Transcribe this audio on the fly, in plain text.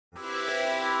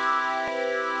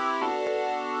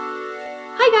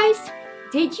Hi guys!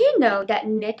 Did you know that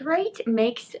Knit-Rite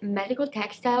makes medical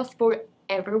textiles for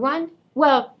everyone?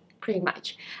 Well, pretty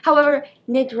much. However,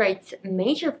 Knit-Rite's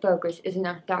major focus is in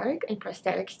orthotic and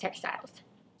prosthetics textiles.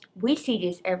 We see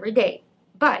this every day.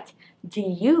 But do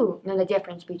you know the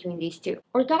difference between these two?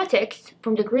 Orthotics,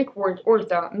 from the Greek word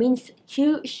ortho, means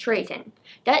to straighten.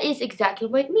 That is exactly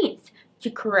what it means. To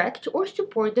correct or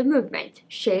support the movement,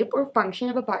 shape, or function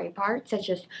of a body part, such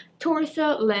as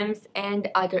torso, limbs, and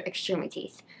other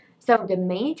extremities. Some of the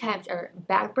main types are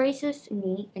back braces,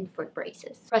 knee, and foot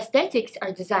braces. Prosthetics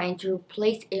are designed to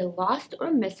replace a lost or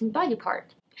missing body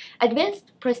part.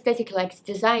 Advanced prosthetic legs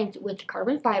designed with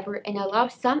carbon fiber and allow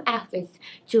some athletes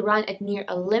to run at near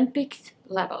Olympics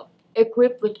level.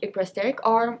 Equipped with a prosthetic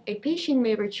arm, a patient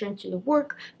may return to the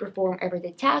work, perform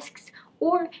everyday tasks,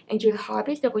 or enjoy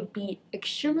hobbies that would be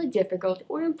extremely difficult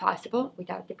or impossible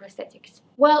without the prosthetics.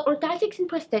 While orthotics and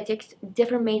prosthetics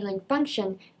differ mainly in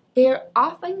function, they are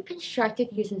often constructed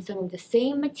using some of the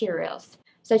same materials,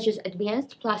 such as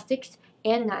advanced plastics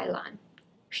and nylon.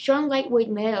 Strong lightweight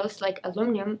metals like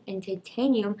aluminum and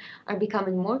titanium are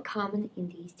becoming more common in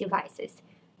these devices,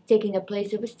 taking the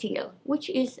place of steel, which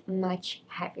is much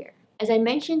heavier. As I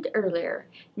mentioned earlier,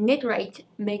 Knit-Rite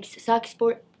makes socks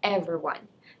for everyone.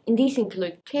 And these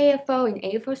include KFO and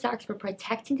AFO socks for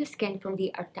protecting the skin from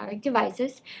the orthotic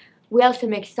devices. We also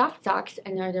make soft socks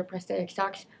and other prosthetic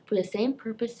socks for the same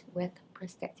purpose with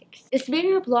prosthetics. This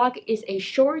video blog is a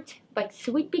short but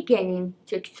sweet beginning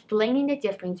to explaining the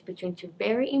difference between two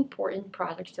very important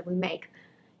products that we make.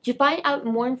 To find out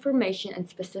more information on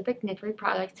specific Knit-Rite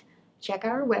products, check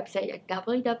out our website at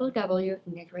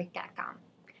www.knitrite.com.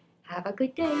 Have a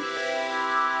good day!